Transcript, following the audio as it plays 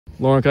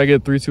Lauren, can I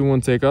get 3, 2,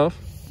 1, take off?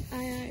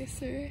 Aye, aye,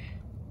 sir.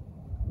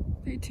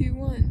 3, 2,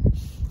 1,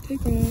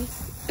 take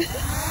off.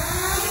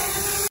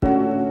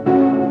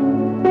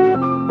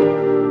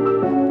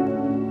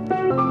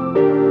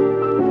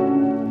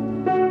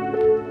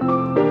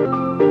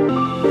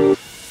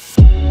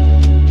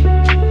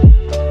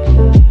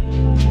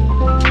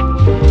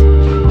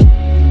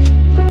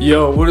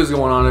 Yo, what is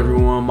going on,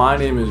 everyone? My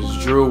name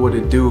is Drew. What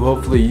it do?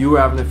 Hopefully you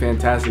are having a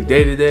fantastic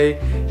day today.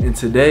 And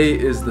today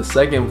is the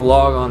second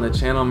vlog on the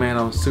channel, man.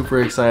 I'm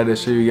super excited to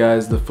show you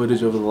guys the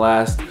footage over the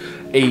last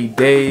 8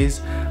 days.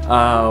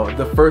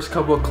 The first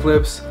couple of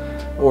clips,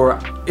 or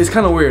it's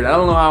kind of weird. I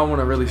don't know how I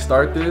want to really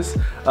start this,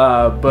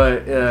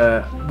 but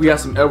we got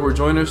some Edward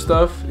Joyner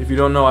stuff. If you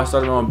don't know, I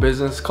started my own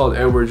business called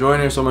Edward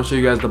Joyner, so I'm gonna show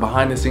you guys the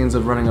behind the scenes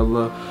of running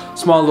a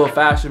small little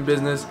fashion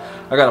business.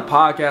 I got a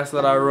podcast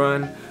that I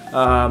run.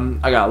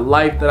 I got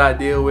life that I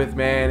deal with,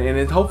 man, and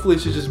it hopefully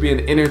should just be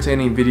an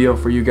entertaining video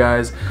for you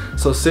guys.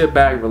 So sit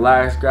back,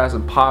 relax, grab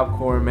some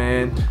popcorn,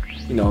 man.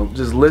 You know,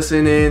 just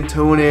listen in,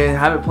 tune in,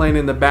 have it playing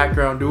in the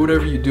background, do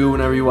whatever you do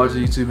whenever you watch a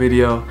YouTube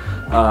video.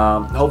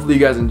 Hopefully you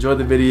guys enjoy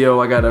the video.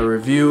 I got a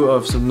review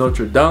of some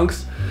Notre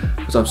dunks,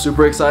 which I'm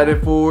super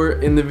excited for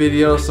in the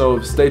video,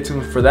 so stay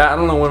tuned for that. I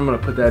don't know when I'm gonna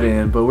put that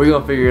in, but we're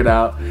gonna figure it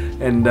out.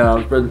 And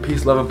spreading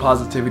peace, love, and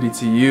positivity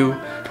to you.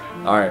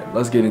 All right,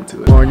 let's get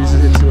into it. Lauren, you just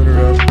hit 2 in a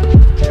row.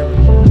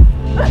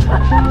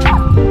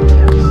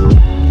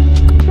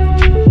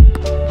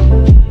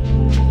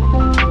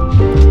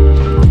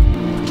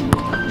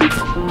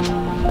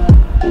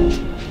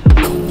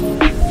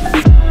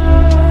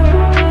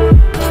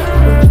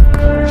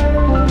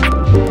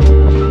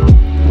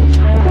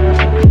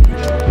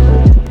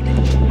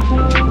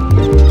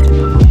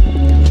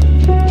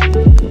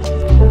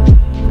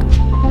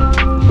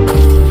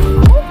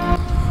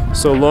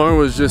 So Lauren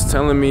was just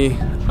telling me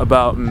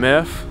about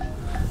meth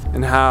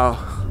and how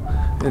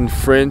in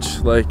French,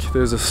 like,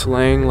 there's a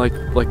slang like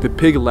the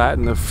Pig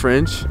Latin of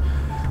French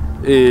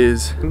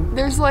is.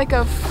 There's like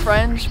a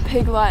French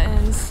Pig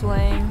Latin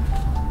slang.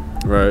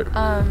 Right.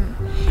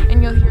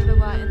 And you'll hear it a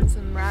lot in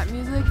some rap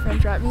music,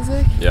 French rap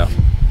music. Yeah.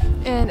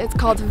 And it's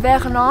called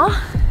verlan.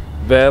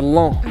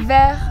 Verlan.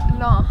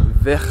 Verlan.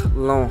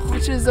 Verlan.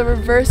 Which is the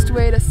reversed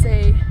way to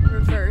say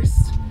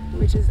reversed,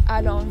 which is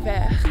à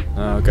l'envers.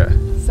 Okay.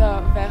 So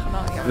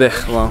verlan. Yeah.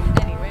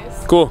 Verlan. Anyways.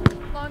 Cool.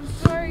 Long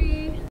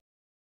story.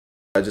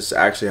 I just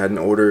actually got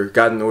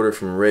an order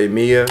from Ray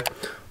Mia.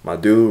 My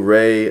dude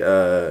Ray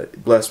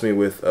blessed me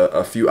with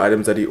a few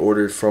items that he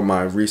ordered from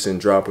my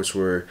recent drop, which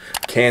were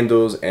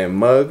candles and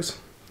mugs.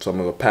 So I'm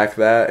gonna go pack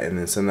that and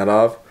then send that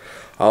off.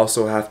 I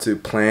also have to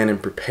plan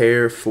and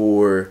prepare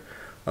for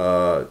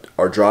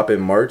our drop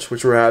in March,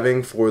 which we're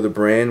having for the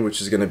brand,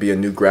 which is gonna be a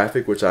new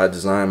graphic, which I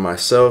designed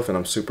myself, and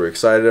I'm super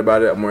excited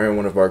about it. I'm wearing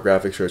one of our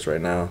graphic shirts right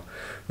now.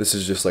 This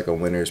is just like a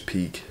winter's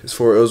peak. It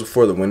was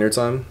for the winter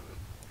time.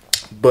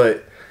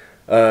 But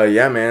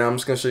yeah, man, I'm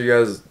just gonna show you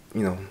guys,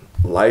 you know,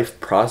 life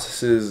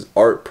processes,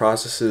 art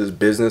processes,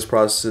 business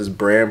processes,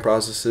 brand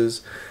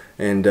processes,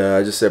 and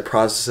I just said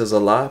processes a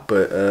lot,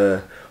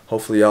 but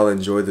hopefully y'all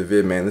enjoy the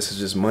vid, man. This is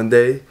just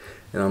Monday,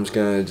 and I'm just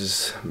gonna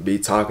be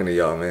talking to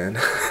y'all, man.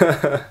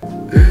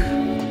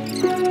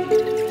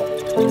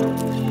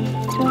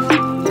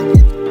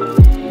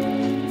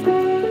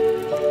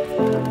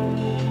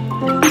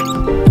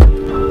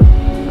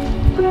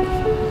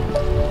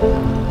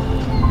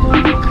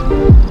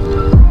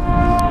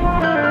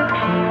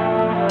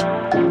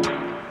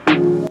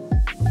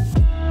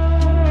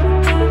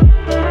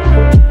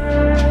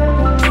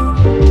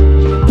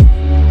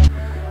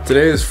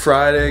 Today is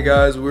Friday,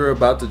 guys. We're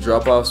about to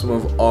drop off some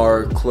of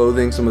our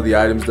clothing, some of the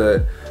items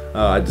that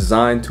I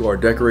designed, to our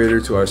decorator,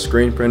 to our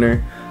screen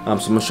printer. So I'm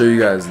gonna show you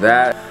guys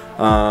that.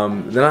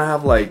 Then I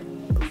have like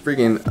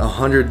freaking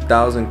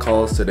 100,000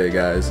 calls today,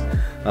 guys.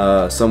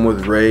 Some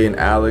with Ray and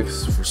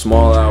Alex for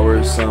small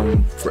hours,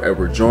 some for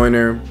Edward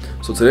Joyner.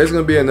 So today's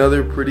gonna be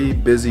another pretty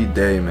busy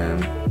day,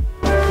 man.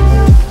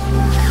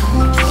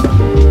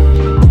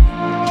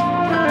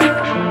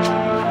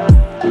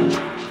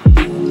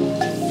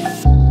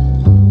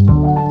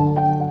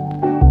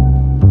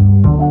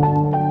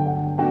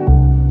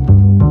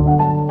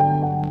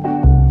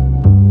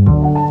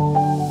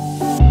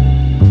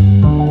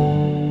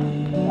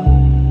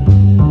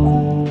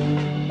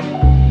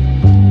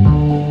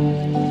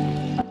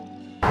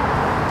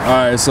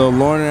 Alright, so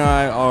Lauren and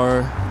I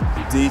are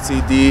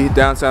DTD,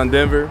 downtown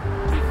Denver,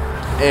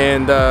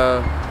 and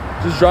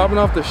just dropping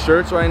off the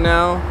shirts right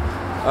now.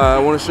 I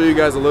want to show you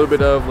guys a little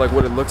bit of like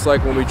what it looks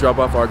like when we drop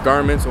off our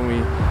garments, when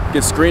we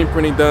get screen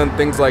printing done,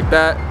 things like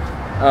that.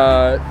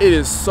 It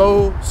is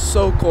so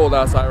cold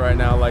outside right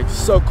now, like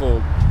so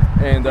cold,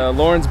 and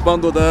Lauren's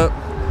bundled up.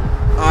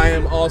 I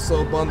am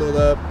also bundled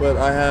up, but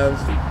I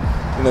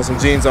have, you know, some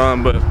jeans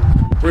on. But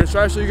we're gonna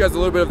try to show you guys a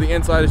little bit of the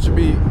inside. It should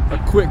be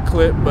a quick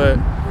clip, but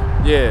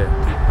yeah.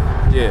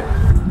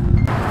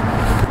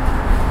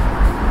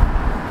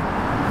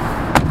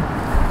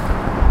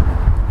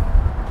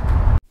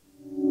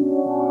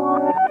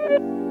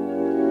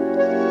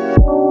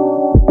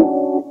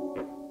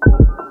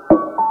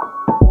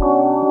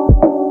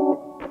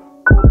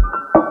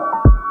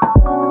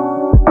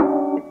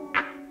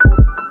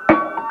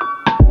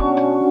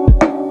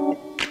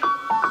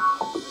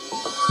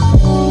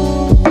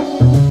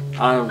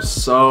 I'm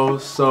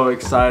so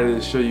excited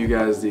to show you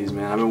guys these,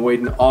 man. I've been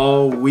waiting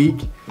all week.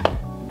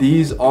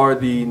 These are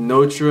the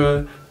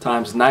Notre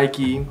times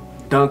Nike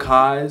Dunk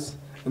Highs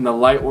in the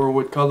light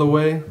Orwood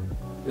colorway.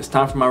 It's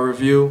time for my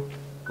review.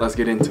 Let's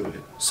get into it.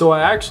 So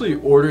I actually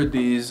ordered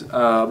these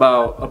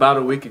about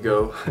a week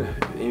ago.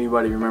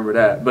 Anybody remember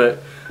that?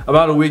 But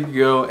about a week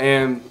ago,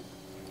 and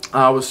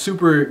I was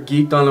super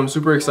geeked on them,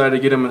 super excited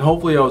to get them, and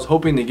hopefully I was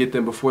hoping to get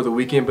them before the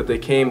weekend, but they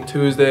came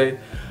Tuesday.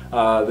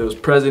 There was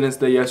President's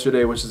Day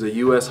yesterday, which is a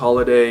US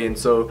holiday, and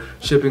so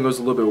shipping was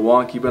a little bit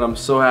wonky, but I'm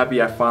so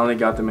happy I finally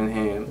got them in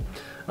hand.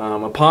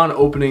 Upon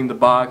opening the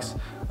box,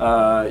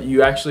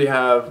 you actually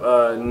have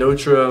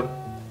Notre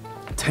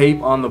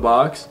tape on the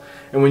box,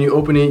 and when you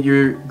open it,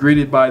 you're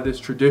greeted by this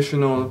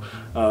traditional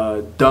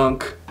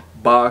Dunk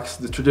box,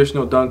 the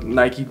traditional Dunk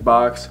Nike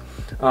box,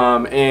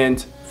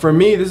 and for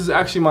me, this is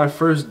actually my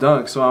first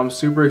dunk, so I'm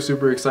super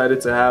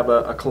excited to have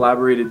a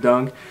collaborated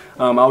dunk.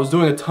 I was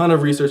doing a ton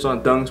of research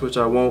on dunks, which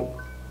I won't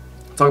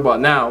talk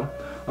about now,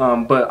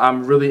 but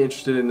I'm really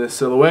interested in this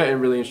silhouette and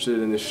really interested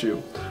in this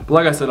shoe. But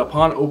like I said,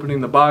 upon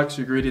opening the box,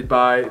 you're greeted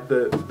by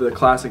the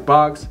classic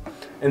box,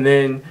 and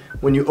then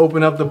when you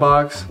open up the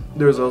box,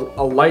 there's a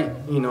light,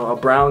 you know, a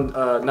brown,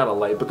 not a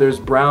light, but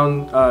there's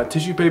brown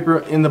tissue paper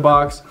in the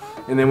box,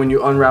 and then when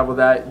you unravel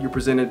that, you're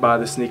presented by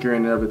the sneaker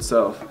in and of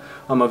itself.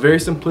 A very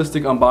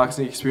simplistic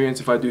unboxing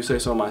experience, if I do say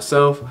so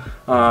myself,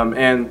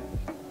 and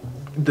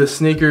the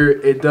sneaker,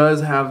 it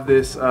does have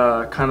this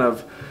kind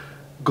of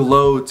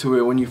glow to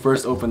it when you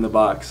first open the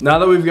box. Now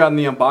that we've gotten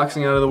the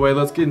unboxing out of the way,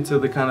 let's get into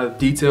the kind of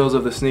details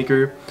of the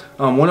sneaker.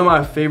 One of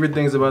my favorite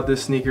things about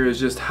this sneaker is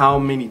just how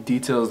many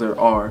details there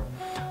are.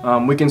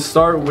 We can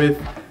start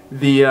with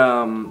the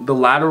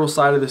lateral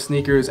side of the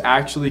sneaker is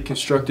actually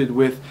constructed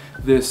with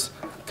this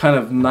kind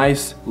of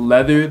nice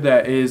leather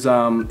that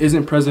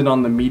isn't present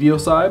on the medial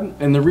side,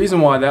 and the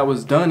reason why that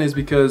was done is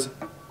because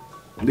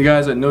the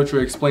guys at Notre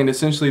explained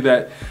essentially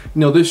that, you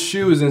know, this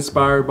shoe is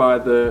inspired by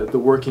the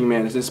working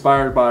man. It's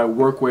inspired by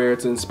workwear.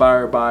 It's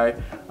inspired by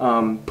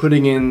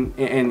putting in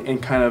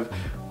and kind of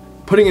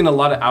putting in a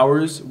lot of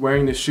hours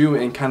wearing the shoe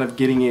and kind of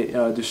getting it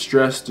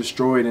distressed,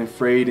 destroyed, and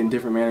frayed in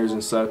different manners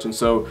and such. And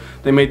so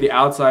they made the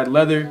outside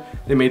leather.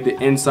 They made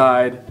the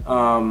inside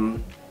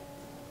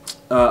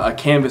a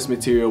canvas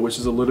material, which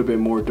is a little bit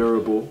more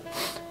durable.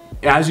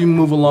 As you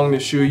move along the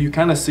shoe, you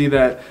kind of see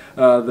that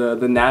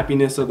the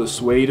nappiness of the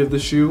suede of the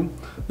shoe.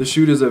 The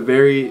shoe has a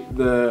very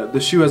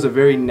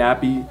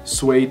nappy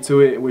suede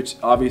to it, which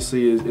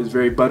obviously is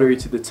very buttery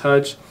to the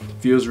touch.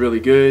 Feels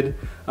really good.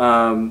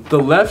 The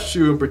left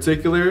shoe in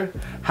particular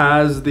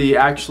has the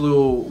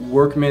actual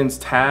workman's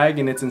tag,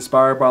 and it's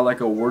inspired by like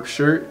a work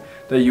shirt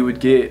that you would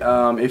get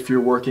if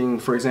you're working,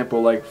 for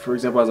example,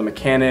 as a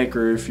mechanic,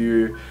 or if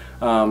you're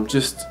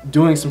just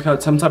doing some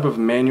type of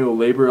manual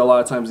labor. A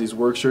lot of times these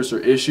work shirts are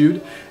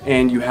issued,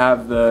 and you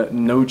have the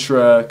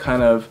Notre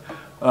kind of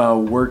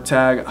work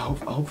tag.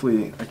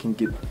 Hopefully I can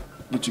get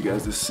you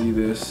guys to see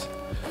this.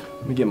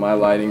 Let me get my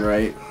lighting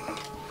right.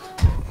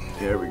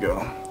 There we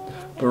go.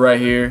 But right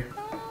here,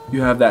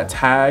 you have that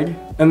tag,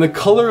 and the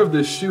color of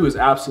this shoe is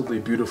absolutely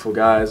beautiful,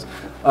 guys.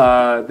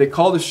 They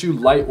call the shoe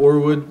light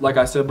Orwood, like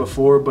I said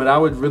before, but I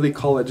would really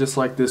call it just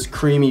like this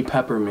creamy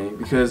peppermint,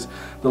 because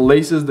the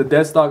laces, the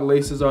dead stock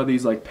laces, are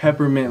these like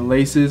peppermint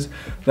laces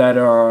that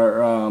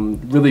are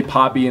really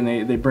poppy, and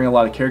they bring a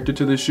lot of character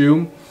to the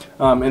shoe.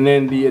 And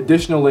then the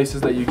additional laces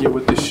that you get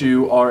with the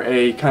shoe are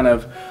a kind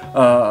of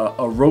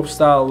a rope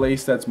style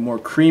lace that's more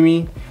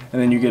creamy,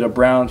 and then you get a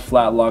brown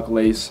flat lock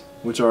lace,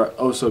 which are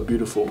oh so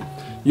beautiful.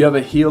 You have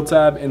a heel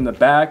tab in the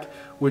back,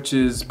 which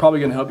is probably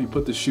going to help you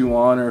put the shoe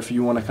on, or if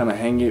you want to kind of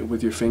hang it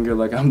with your finger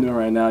like I'm doing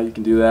right now, you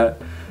can do that.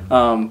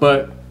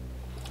 But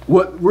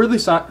what really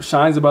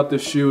shines about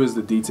this shoe is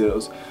the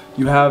details.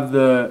 You have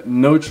the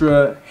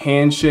Notre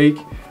handshake,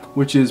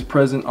 which is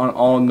present on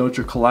all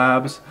Notre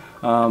collabs,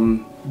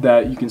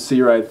 that you can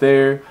see right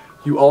there.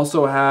 You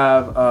also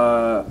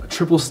have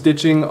triple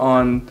stitching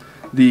on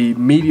the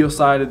medial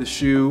side of the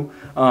shoe,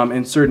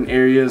 in certain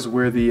areas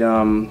where the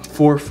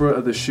forefoot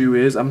of the shoe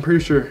is. I'm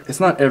pretty sure it's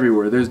not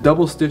everywhere. There's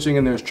double stitching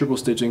and there's triple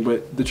stitching,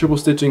 but the triple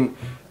stitching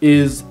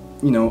is,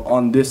 you know,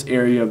 on this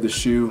area of the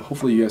shoe.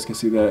 Hopefully you guys can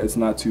see that. It's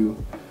not too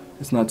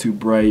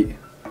bright,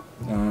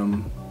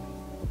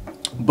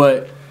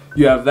 but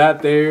you have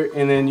that there,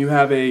 and then you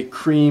have a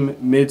cream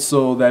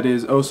midsole that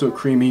is also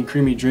creamy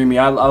dreamy.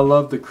 I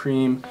love the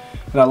cream,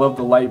 and I love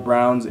the light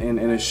browns in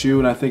a shoe,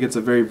 and I think it's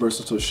a very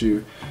versatile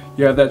shoe.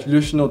 You have that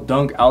traditional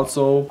Dunk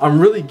outsole. I'm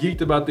really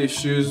geeked about these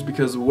shoes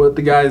because what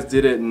the guys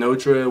did at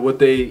Notre, what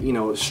they, you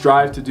know,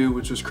 strive to do,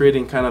 which was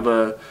creating kind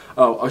of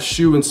a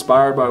shoe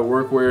inspired by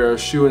workwear, a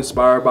shoe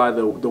inspired by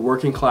the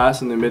working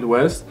class in the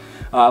Midwest.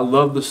 I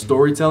love the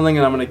storytelling,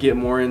 and I'm going to get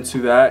more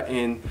into that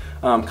in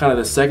kind of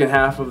the second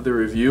half of the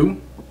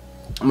review.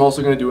 I'm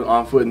also going to do it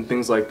on foot and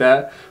things like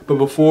that. But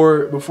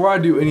before I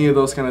do any of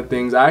those kind of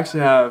things, I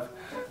actually have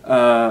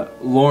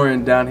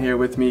Lauren down here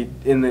with me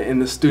in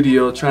the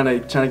studio trying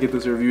to get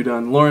this review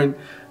done. Lauren,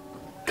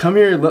 come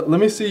here, let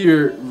me see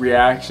your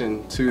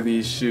reaction to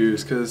these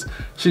shoes, because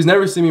she's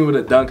never seen me with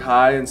a Dunk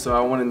High, and so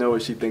I want to know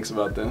what she thinks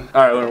about them.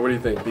 All right, Lauren, what do you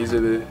think? These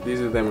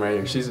are them right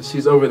here.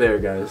 She's over there,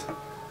 guys.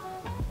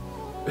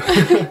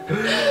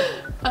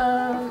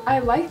 I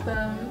like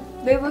them.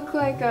 They look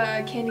like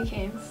candy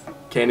canes.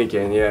 Candy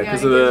cane, yeah,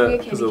 because of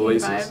the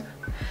laces. Vibe.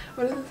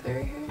 What does it say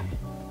right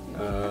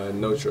here?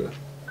 Notre.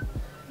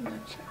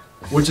 Notre.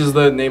 Which is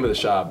the name of the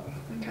shop.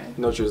 Okay.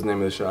 Notre is the name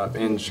of the shop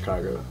in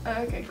Chicago.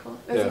 Okay, cool.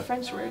 That's a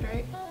French word,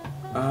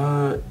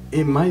 right?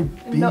 It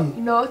might be.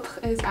 Notre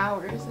is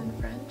ours in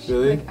French.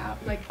 Really?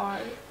 Like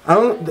ours.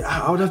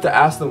 I would have to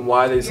ask them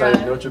why they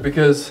cited Notre,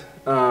 because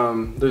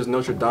there's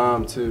Notre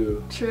Dame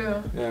too.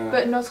 True. Yeah.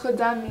 But Notre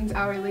Dame means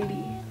Our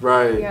Lady.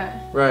 Right.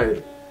 Yeah.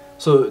 Right.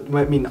 So it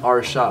might mean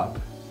our shop.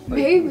 Like,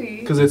 maybe.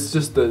 Because it's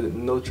just the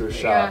Notre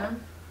shop. Yeah.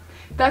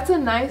 That's a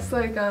nice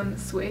like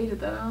suede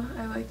though.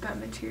 I like that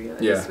material.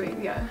 Like yeah. Suede,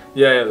 yeah.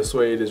 Yeah, the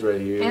suede is right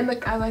here. And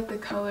I like the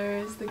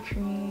colors, the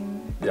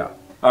cream. Yeah.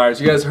 All right,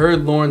 so you guys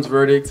heard Lauren's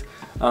verdict.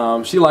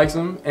 She likes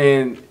them,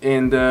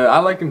 and I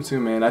like them too,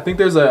 man. I think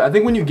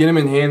when you get them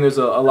in hand, there's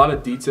a lot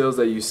of details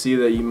that you see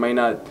that you might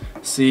not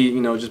see, you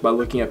know, just by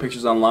looking at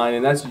pictures online,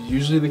 and that's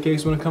usually the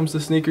case when it comes to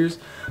sneakers.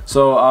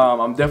 So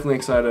I'm definitely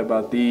excited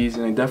about these,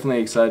 and I'm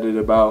definitely excited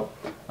about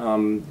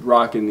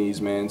rocking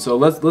these, man. So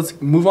let's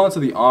move on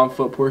to the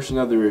on-foot portion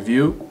of the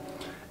review,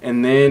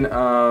 and then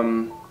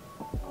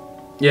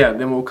yeah,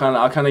 then I'll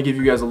kind of give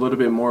you guys a little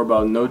bit more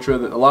about Notre.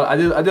 I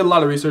did a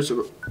lot of research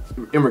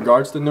in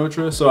regards to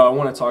Notre, so I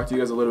want to talk to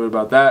you guys a little bit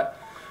about that,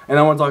 and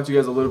I want to talk to you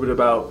guys a little bit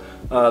about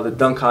the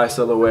Dunk High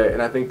silhouette.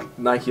 And I think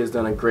Nike has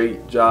done a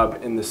great job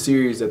in the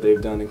series that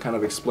they've done in kind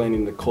of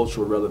explaining the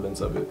cultural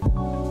relevance of it.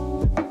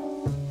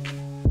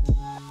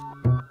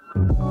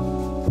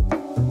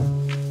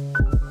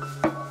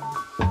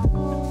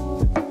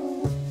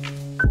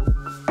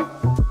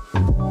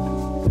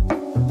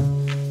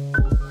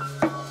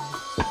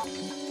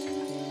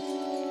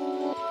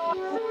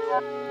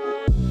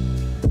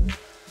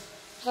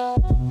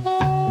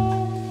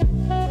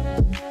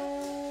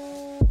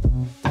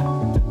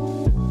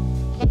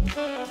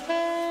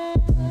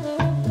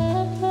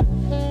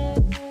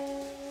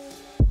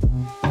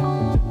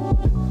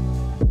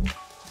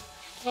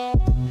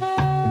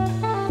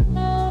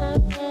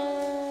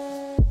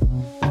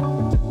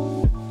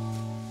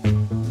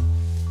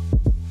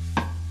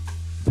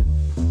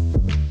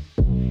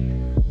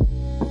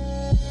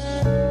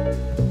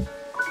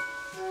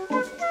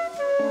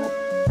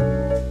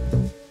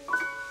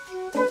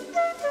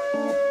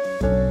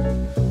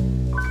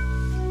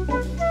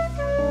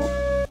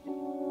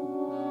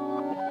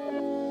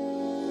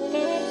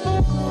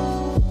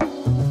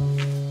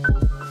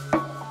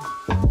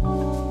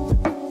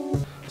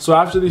 So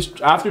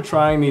after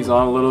trying these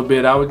on a little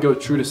bit, I would go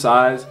true to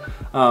size.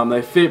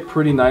 They fit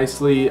pretty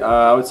nicely.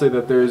 I would say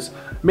that there's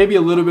maybe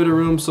a little bit of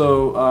room.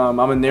 So I'm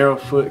a narrow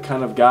foot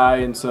kind of guy,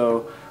 and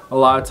so a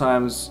lot of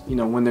times, you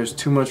know, when there's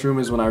too much room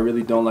is when I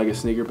really don't like a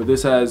sneaker. But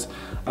this has,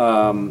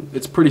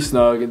 it's pretty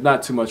snug,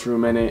 not too much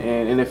room in it,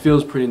 and it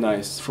feels pretty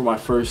nice for my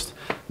first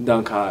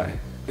Dunk High.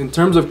 In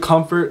terms of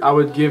comfort, I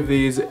would give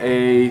these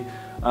a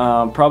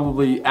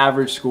probably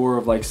average score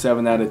of like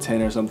 7 out of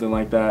 10 or something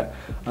like that.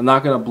 I'm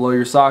not gonna blow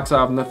your socks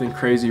off, nothing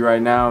crazy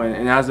right now,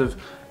 and as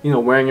of, you know,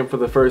 wearing them for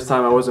the first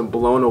time, I wasn't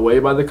blown away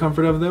by the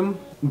comfort of them,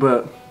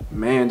 but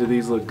man, do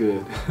these look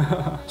good.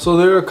 So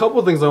there are a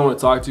couple things I want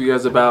to talk to you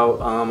guys about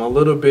a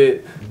little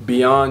bit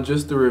beyond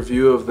just the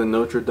review of the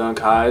Notre Dunk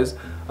Highs.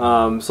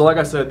 So like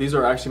I said, these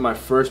are actually my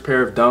first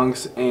pair of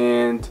dunks,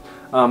 and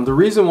the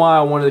reason why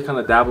I wanted to kind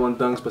of dabble in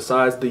dunks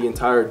besides the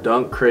entire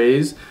dunk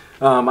craze,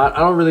 I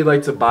don't really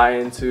like to buy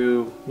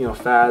into, you know,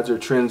 fads or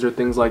trends or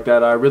things like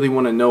that. I really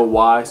want to know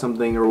why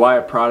something or why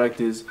a product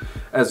is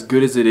as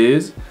good as it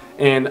is.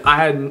 And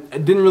I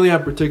didn't really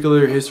have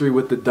particular history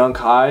with the Dunk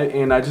High,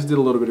 and I just did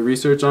a little bit of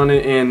research on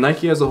it. And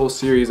Nike has a whole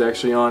series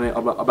actually on it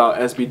about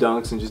SB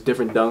dunks and just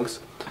different dunks.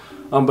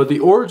 But the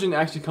origin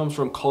actually comes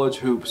from college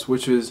hoops,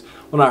 which is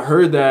when I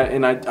heard that,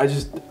 and I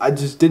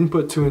just didn't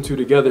put two and two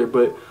together.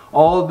 But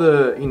all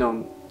the, you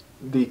know,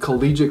 the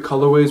collegiate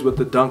colorways with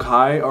the Dunk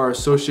High are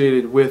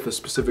associated with a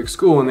specific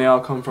school, and they all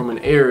come from an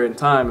era in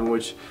time in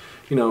which,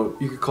 you know,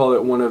 you could call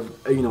it one of,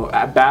 you know,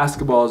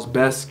 basketball's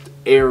best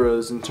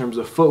eras in terms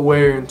of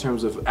footwear, in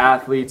terms of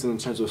athletes, and in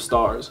terms of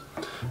stars.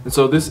 And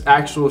so this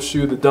actual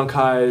shoe, the Dunk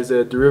High, is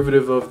a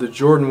derivative of the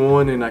Jordan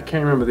 1, and I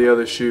can't remember the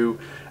other shoe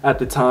at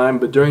the time,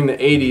 but during the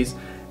 80s,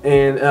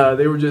 and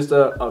they were just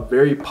a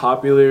very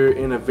popular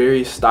and a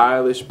very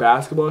stylish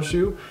basketball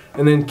shoe.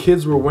 And then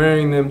kids were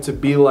wearing them to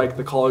be like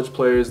the college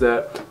players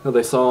that, you know,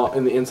 they saw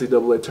in the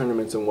NCAA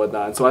tournaments and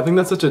whatnot. And so I think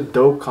that's such a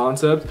dope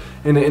concept,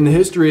 and the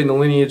history and the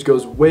lineage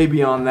goes way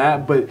beyond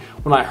that. But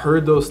when I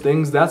heard those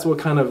things, that's what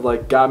kind of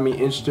like got me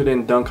interested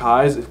in Dunk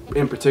Highs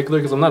in particular,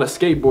 because I'm not a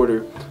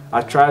skateboarder.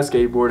 I've tried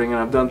skateboarding and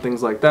I've done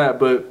things like that,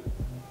 but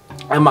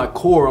at my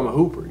core, I'm a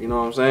hooper, you know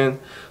what I'm saying?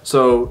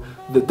 So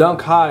the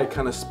Dunk High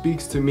kind of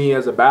speaks to me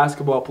as a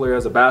basketball player,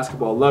 as a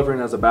basketball lover,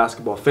 and as a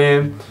basketball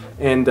fan.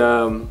 And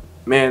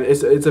man,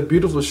 it's a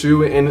beautiful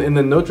shoe, and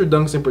the Notre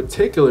Dunks in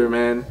particular,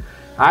 man,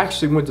 I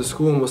actually went to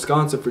school in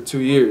Wisconsin for 2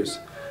 years.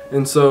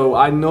 And so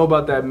I know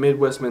about that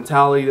Midwest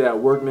mentality, that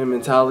workman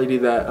mentality,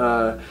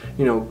 that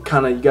you know,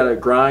 kind of you gotta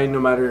grind no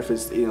matter if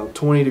it's, you know,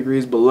 20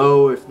 degrees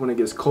below, if when it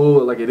gets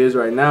cold like it is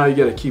right now, you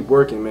gotta keep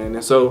working, man.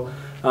 And so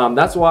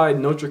that's why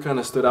Notre kind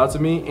of stood out to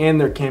me, and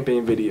their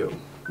campaign video.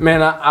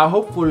 Man, I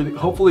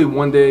hopefully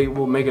one day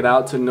we'll make it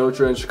out to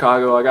Notre in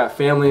Chicago. I got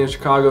family in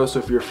Chicago, so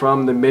if you're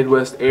from the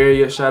Midwest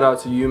area, shout out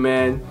to you,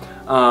 man.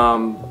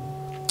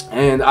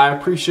 And I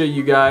appreciate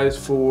you guys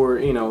for,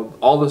 you know,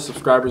 all the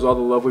subscribers, all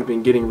the love we've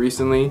been getting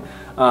recently.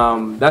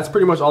 That's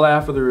pretty much all I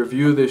have for the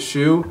review of this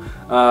shoe.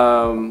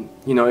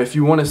 You know, if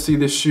you want to see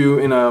this shoe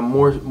in a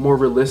more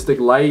realistic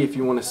light, if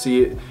you want to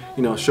see it,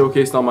 you know,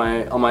 showcased on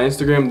my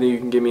Instagram, then you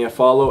can give me a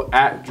follow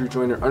at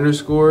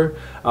DrewJoyner_.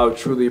 I would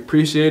truly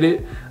appreciate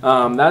it.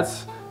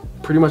 That's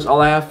pretty much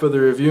all I have for the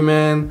review,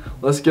 man.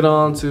 Let's get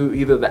on to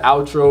either the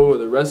outro or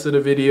the rest of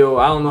the video.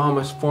 I don't know how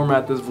much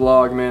format this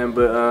vlog, man,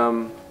 but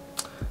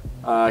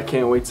I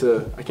can't wait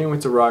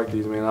to rock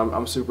these, man.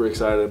 I'm super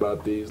excited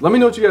about these. Let me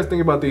know what you guys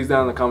think about these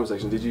down in the comment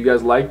section. Did you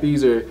guys like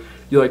these, or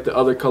you like the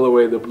other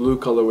colorway, the blue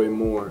colorway,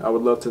 more? I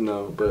would love to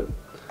know. But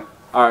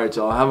alright,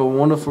 y'all, have a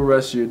wonderful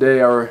rest of your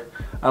day. Or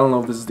I don't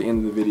know if this is the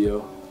end of the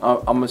video.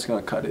 I'm just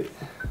gonna cut it.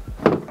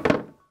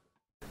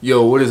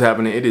 Yo, what is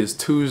happening? It is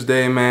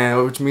Tuesday,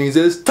 man, which means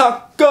it's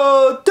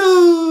Taco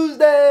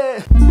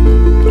Tuesday.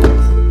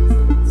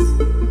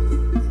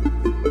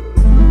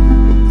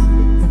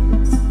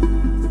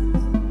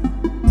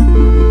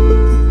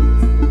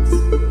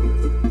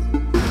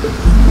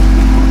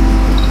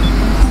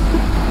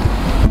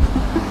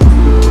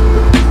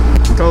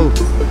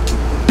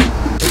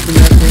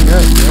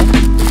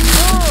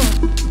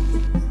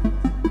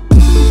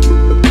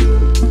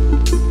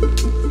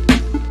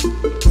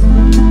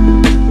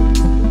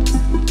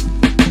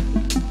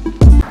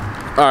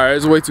 Alright,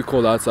 it's way too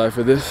cold outside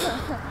for this.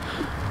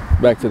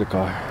 Back to the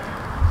car.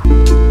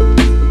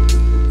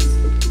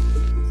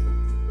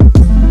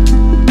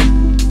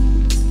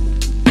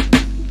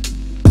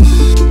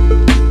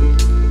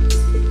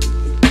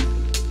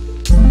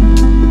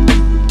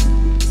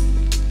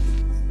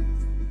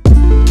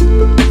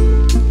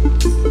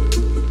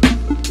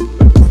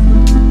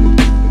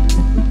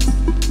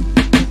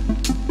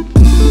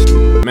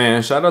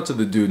 Man, shout out to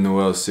the dude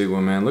Noel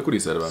Sigwa, man. Look what he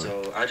said about me.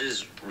 So I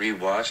just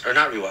rewatched, or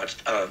not rewatched,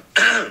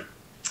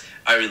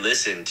 I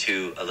re-listened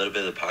to a little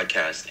bit of the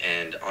podcast,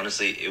 and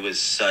honestly, it was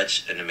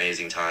such an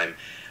amazing time.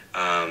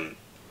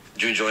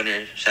 Drew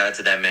Joyner, shout out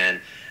to that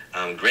man.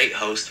 Great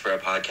host for a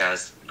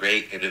podcast,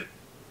 great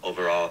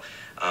overall.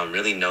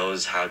 Really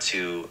knows how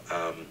to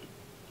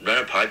run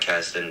a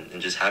podcast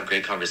and just have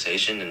great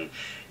conversation. And,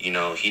 you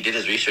know, he did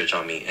his research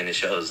on me, and it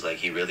shows. Like,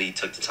 he really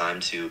took the time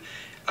to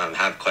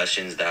have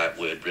questions that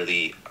would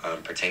really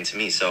pertain to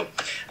me. So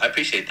I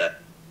appreciate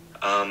that.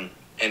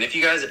 And if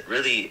you guys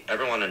really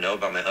ever want to know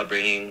about my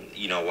upbringing,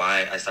 you know,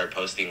 why I started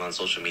posting on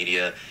social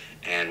media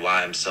and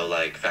why I'm so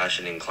like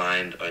fashion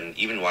inclined, and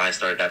even why I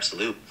started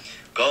Absolute,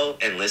 go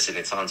and listen.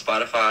 It's on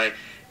Spotify,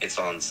 it's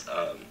on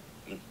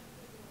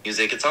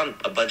music, it's on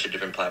a bunch of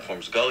different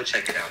platforms. Go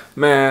check it out.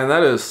 Man,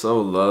 that is so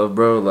love,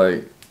 bro.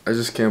 Like, I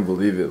just can't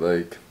believe it.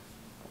 Like,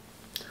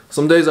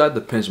 some days I have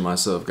to pinch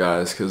myself,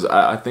 guys, because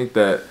I think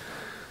that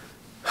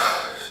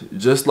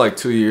just like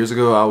 2 years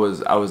ago, I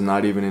was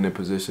not even in a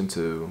position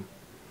to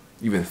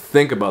even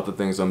think about the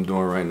things I'm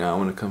doing right now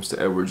when it comes to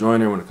Edward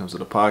Joyner, when it comes to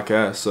the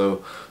podcast.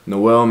 So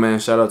Noel, man,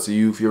 shout out to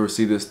you. If you ever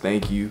see this,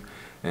 thank you.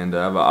 And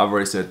I've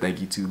already said thank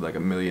you to like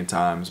 1,000,000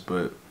 times.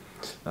 But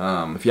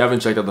if you haven't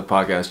checked out the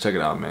podcast, check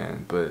it out,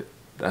 man. But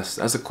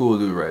that's a cool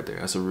dude right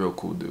there. That's a real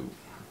cool dude.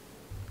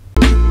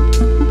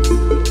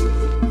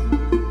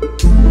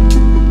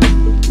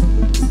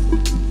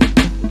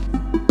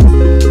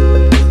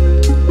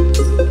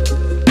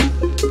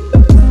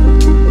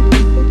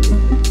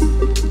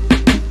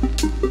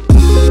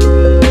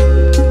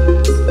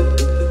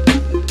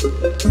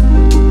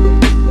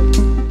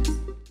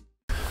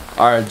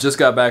 Alright, just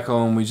got back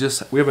home. We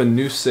have a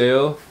new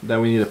sale that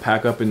we need to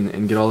pack up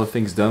and get all the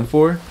things done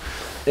for.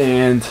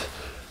 And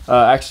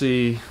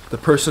actually, the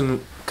person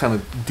kind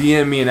of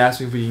DM'd me and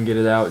asked me if we can get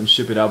it out and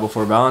ship it out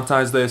before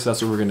Valentine's Day, so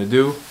that's what we're gonna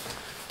do.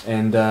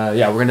 And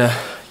yeah, we're gonna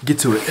get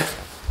to it.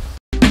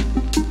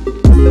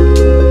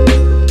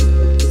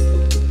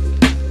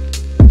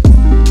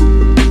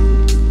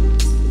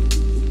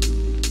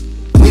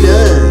 We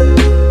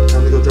done.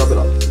 Time to go drop it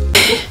off.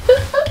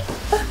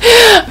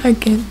 I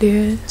can't do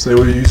it. Say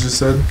what you just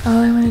said. All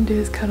I want to do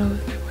is cuddle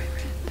with my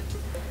boyfriend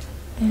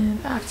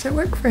and after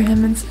work for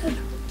him instead.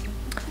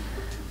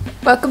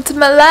 Welcome to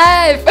my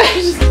life.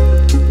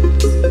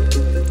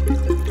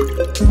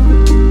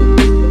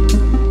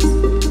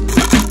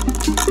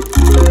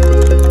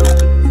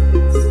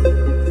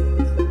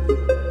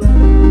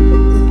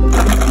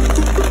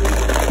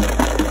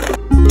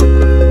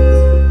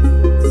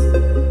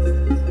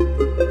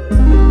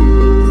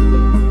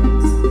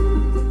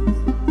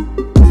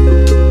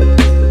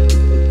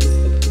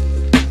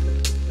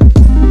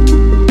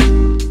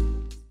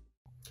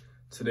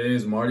 Today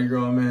is Mardi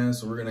Gras, man,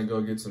 so we're gonna go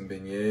get some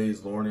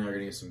beignets. Lauren and I are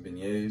gonna get some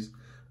beignets.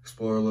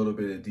 explore a little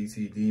bit of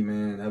DTD,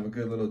 man. Have a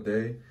good little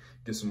day.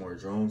 Get some more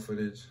drone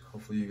footage.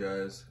 Hopefully you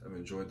guys have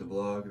enjoyed the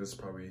vlog. This is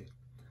probably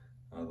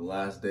the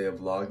last day of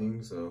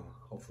vlogging, so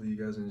hopefully you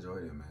guys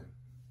enjoyed it, man.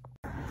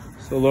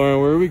 So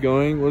Lauren, where are we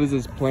going? What is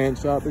this plant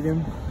shop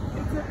again?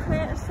 It's a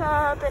plant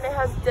shop and it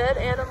has dead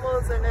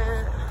animals in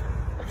it.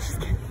 I'm just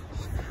kidding.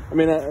 I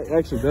mean, it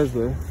actually does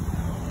though.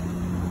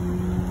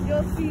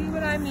 You'll see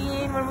what I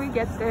mean when we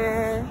get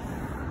there.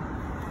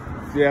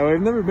 Yeah,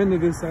 we've never been to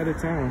this side of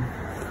town.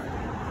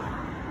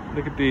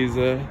 Look at these,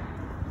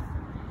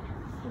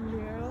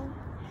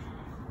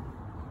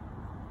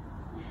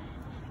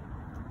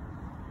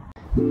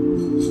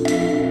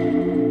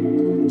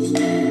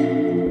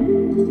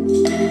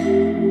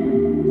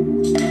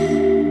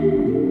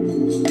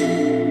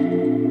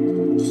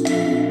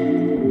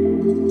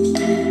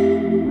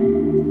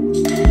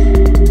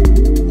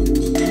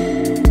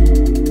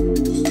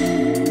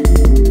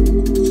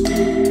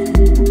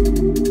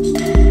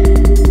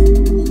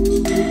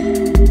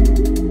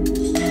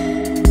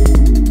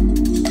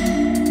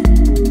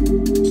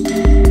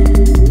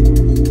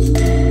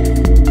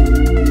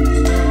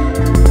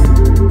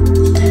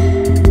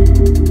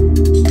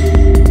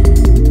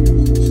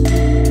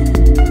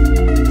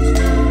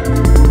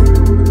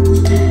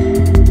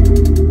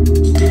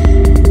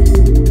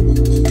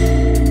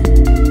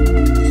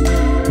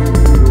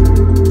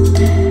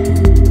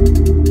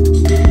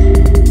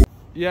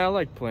 yeah, I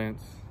like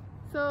plants.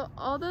 So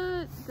all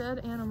the dead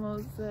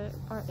animals that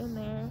are in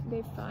there,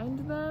 they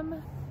find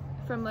them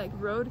from like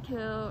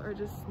roadkill or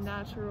just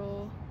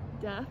natural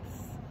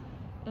deaths,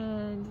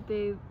 and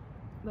they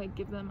like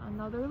give them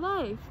another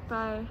life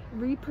by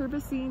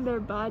repurposing their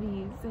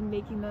bodies and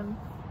making them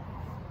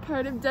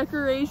part of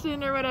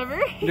decoration or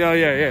whatever. Yeah,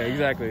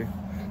 exactly.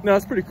 No,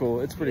 it's pretty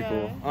cool. It's pretty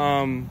cool.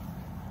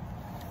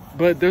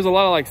 But there's a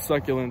lot of like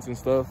succulents and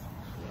stuff,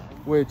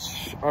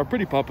 which are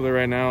pretty popular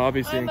right now,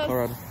 obviously in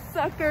Colorado.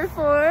 Sucker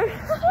for.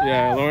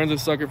 Yeah, Lauren's a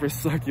sucker for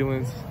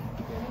succulents.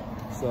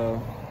 So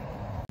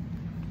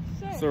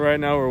right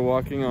now we're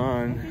walking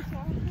on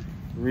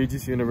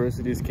Regis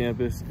University's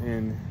campus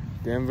in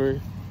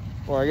Denver.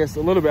 Well, I guess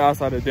a little bit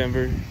outside of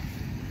Denver,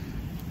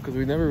 because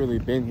we've never really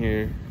been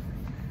here.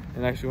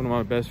 And actually one of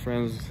my best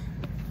friends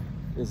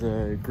is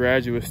a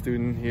graduate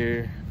student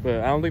here,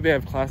 but I don't think they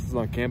have classes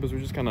on campus. We're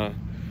just kind of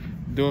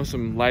doing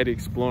some light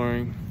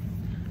exploring,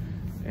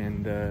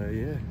 and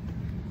yeah.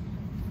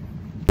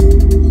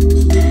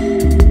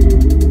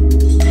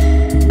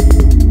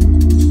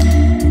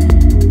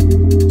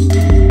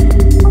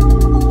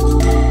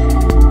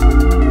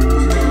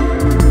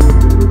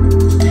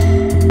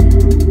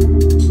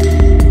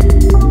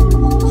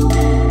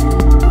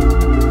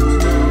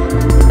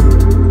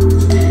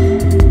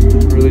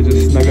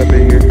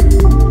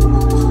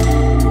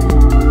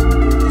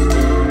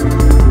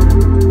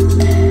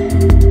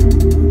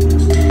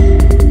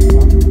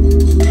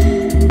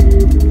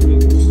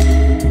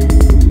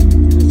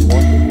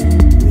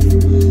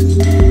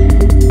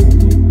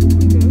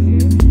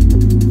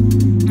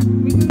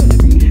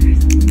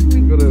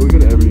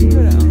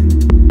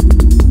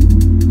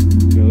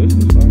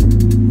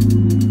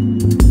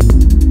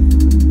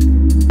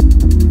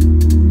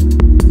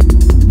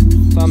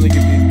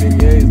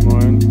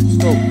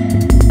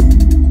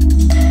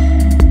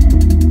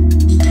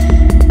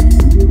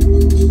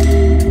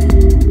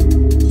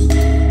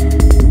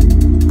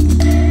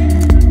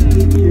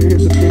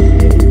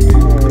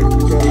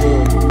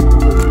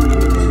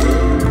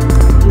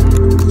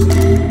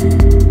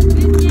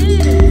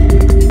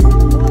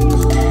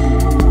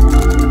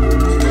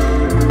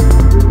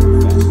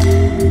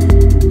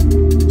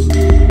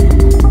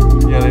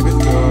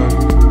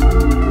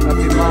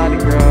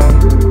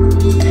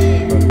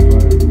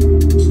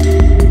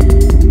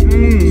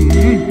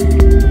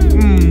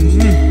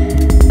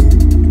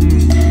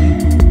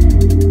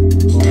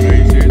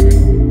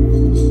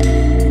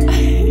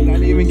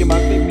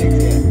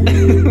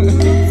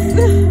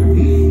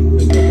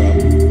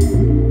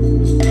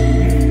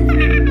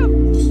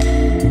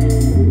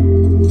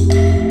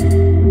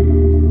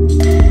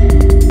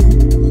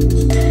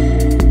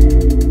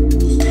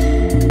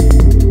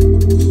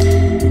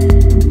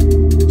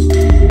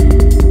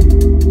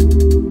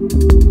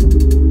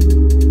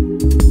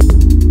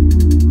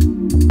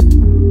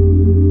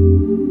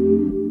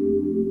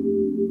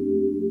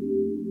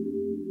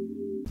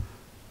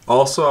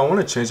 Also, I want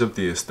to change up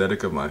the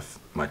aesthetic of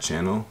my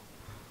channel.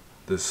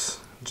 This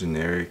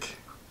generic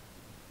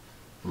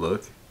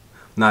look.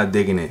 Not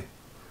digging it.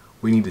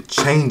 We need to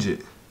change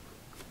it.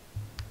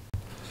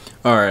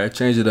 Alright, I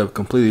changed it up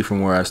completely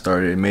from where I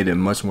started. Made it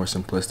much more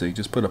simplistic.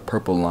 Just put a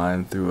purple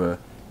line through a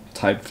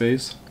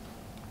typeface.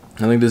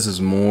 I think this is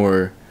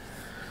more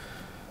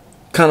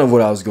kind of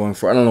what I was going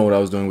for. I don't know what I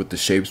was doing with the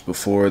shapes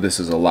before. This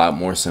is a lot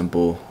more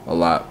simple, a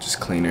lot just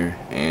cleaner.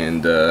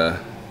 And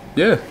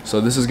yeah, so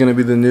this is going to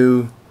be the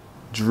new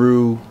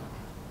Drew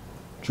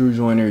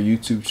Joyner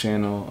YouTube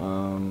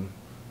channel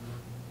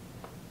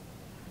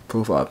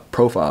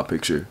profile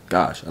picture.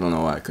 Gosh, I don't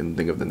know why I couldn't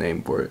think of the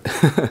name for it.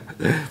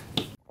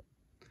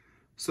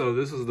 So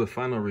this is the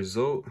final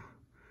result.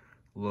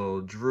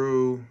 Little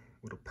Drew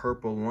with a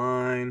purple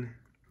line.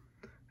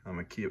 I'm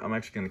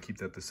actually gonna keep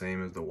that the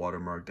same as the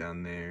watermark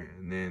down there.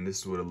 And then this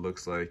is what it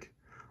looks like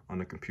on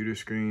the computer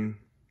screen.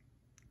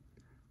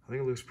 I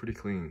think it looks pretty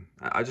clean.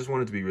 I just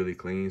want it to be really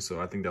clean, so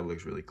I think that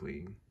looks really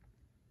clean.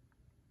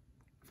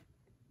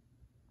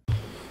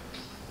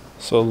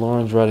 So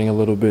Lauren's writing a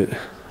little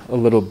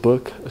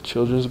book, a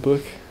children's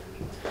book.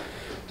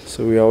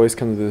 So we always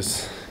come to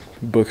this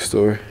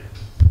bookstore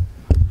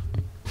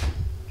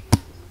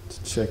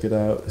to check it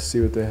out, see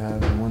what they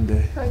have, and one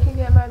day If I can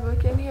get my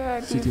book in here,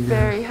 I'd be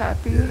very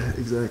happy. Yeah,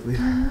 exactly.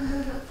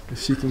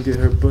 If she can get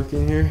her book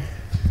in here,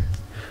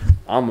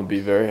 I'm gonna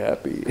be very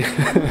happy.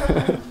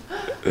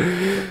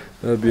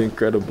 That'd be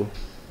incredible.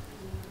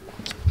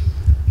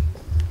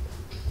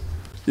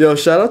 Yo,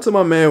 shout out to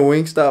my man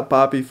Wingstop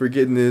Poppy for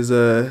getting his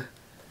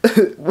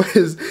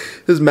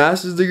his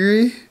master's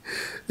degree.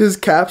 His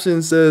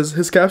caption says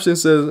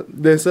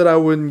they said I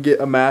wouldn't get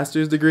a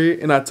master's degree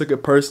and I took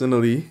it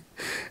personally.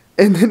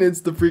 And then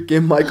it's the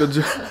freaking Michael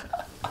Jordan.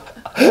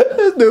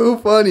 This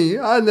dude funny.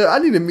 I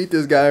need to meet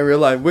this guy in real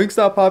life.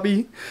 Wingstop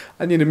Poppy,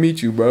 I need to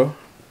meet you, bro.